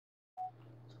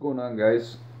What's going on,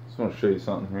 guys? Just want to show you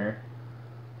something here.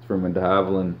 It's from a de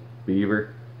Havilland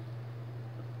beaver,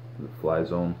 the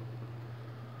Flyzone.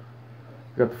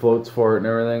 Got the floats for it and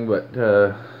everything, but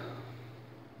I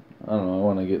don't know, I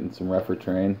want to get in some rougher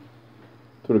terrain.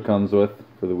 That's what it comes with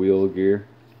for the wheel gear.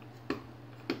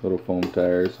 Little foam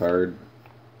tires, hard.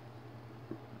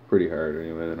 Pretty hard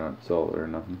anyway, they're not solid or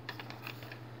nothing.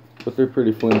 But they're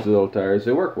pretty flimsy little tires.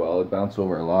 They work well, they bounce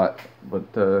over a lot,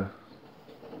 but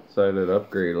decided to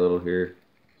upgrade a little here.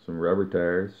 Some rubber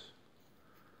tires.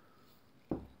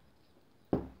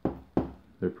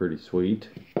 They're pretty sweet.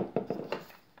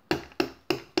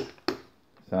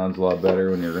 Sounds a lot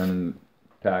better when you're running,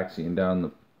 taxiing down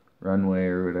the runway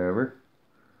or whatever.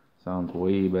 Sounds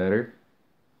way better.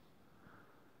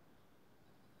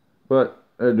 But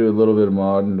I do a little bit of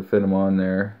modding to fit them on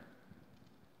there.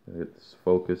 Get this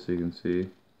focus so you can see.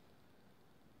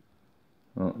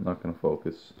 Oh, not gonna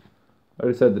focus. I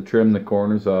just had to trim the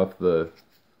corners off the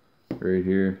right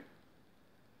here,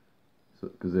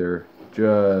 because they're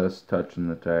just touching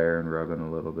the tire and rubbing a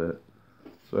little bit.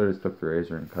 So I just took the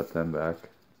razor and cut them back.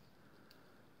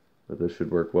 But this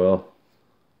should work well.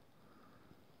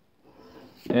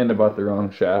 And I bought the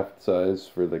wrong shaft size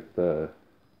for the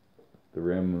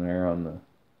rim there on the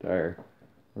tire.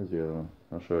 Where's the other one?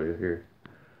 I'll show you here.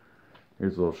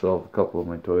 Here's a little shelf, a couple of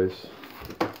my toys.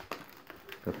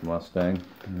 Got the Mustang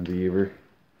and the Beaver.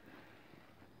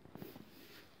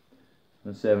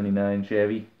 The 79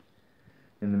 Chevy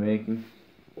in the making.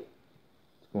 What's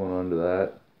going on to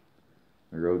that?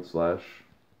 A road slash.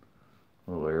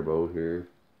 Little airboat here.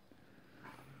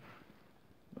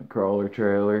 A crawler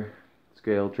trailer.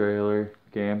 Scale trailer.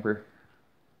 Camper.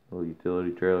 Little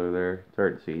utility trailer there. It's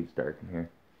hard to see, it's dark in here.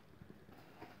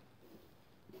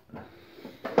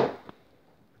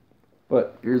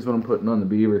 But here's what I'm putting on the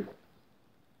Beaver.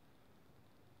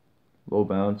 Low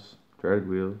bounce, drag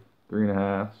wheel,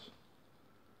 3.5.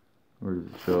 Where does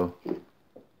it show?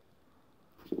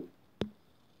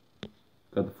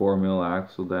 Got the 4mm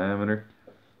axle diameter.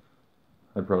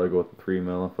 I'd probably go with the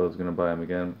 3mm if I was gonna buy them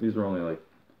again. These were only like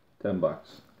 10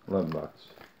 bucks, 11 bucks.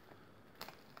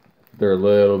 They're a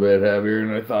little bit heavier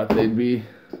than I thought they'd be,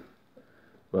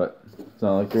 but it's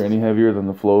not like they're any heavier than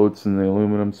the floats and the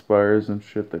aluminum spires and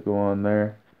shit that go on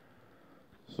there.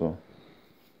 So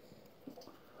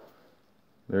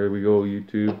there we go,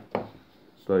 YouTube.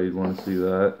 Thought you'd want to see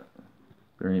that.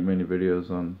 There ain't many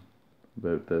videos on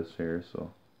about this here,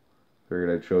 so figured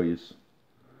I'd show you.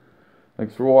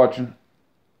 Thanks for watching.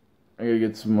 I gotta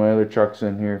get some of my other trucks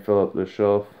in here, fill up this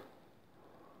shelf.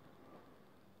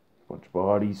 Bunch of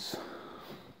bodies.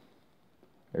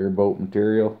 Airboat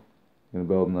material. Gonna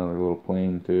build another little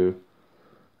plane too.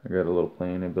 I got a little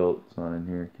plane I built. It's not in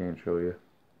here. Can't show you.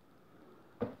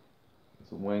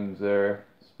 Some wings there.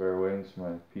 Spare wings for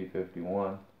my P-51.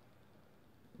 I'm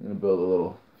gonna build a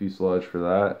little fuselage for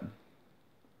that.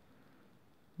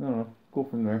 I don't know. Go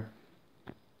from there.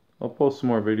 I'll post some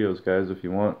more videos, guys, if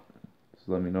you want. Just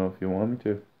let me know if you want me to.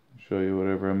 I'll show you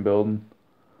whatever I'm building.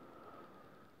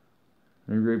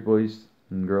 You're great, boys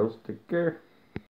and girls. Take care.